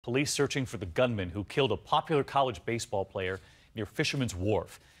Police searching for the gunman who killed a popular college baseball player near Fisherman's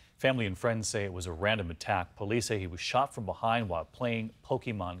Wharf. Family and friends say it was a random attack. Police say he was shot from behind while playing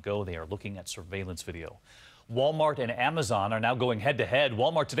Pokemon Go. They are looking at surveillance video. Walmart and Amazon are now going head-to-head.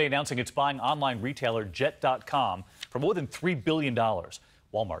 Walmart today announcing it's buying online retailer Jet.com for more than $3 billion.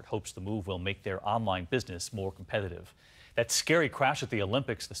 Walmart hopes the move will make their online business more competitive. That scary crash at the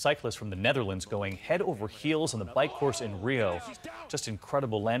Olympics, the cyclist from the Netherlands going head over heels on the bike course in Rio. Just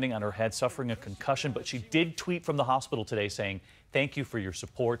incredible, landing on her head, suffering a concussion, but she did tweet from the hospital today saying, "Thank you for your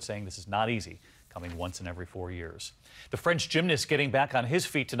support," saying this is not easy, coming once in every 4 years. The French gymnast getting back on his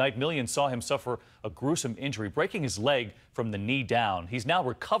feet tonight. Millions saw him suffer a gruesome injury, breaking his leg from the knee down. He's now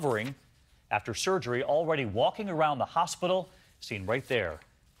recovering after surgery, already walking around the hospital, seen right there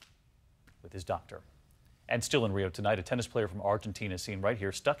with his doctor. And still in Rio tonight, a tennis player from Argentina seen right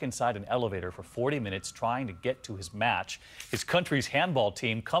here, stuck inside an elevator for 40 minutes trying to get to his match. His country's handball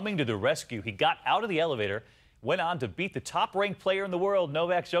team coming to the rescue. He got out of the elevator, went on to beat the top-ranked player in the world,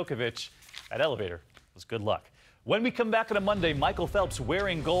 Novak Djokovic. That elevator was good luck. When we come back on a Monday, Michael Phelps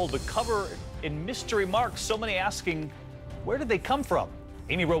wearing gold, the cover in mystery marks. So many asking, where did they come from?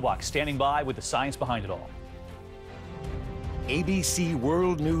 Amy Robach standing by with the science behind it all. ABC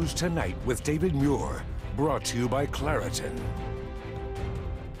World News Tonight with David Muir. Brought to you by Claritin.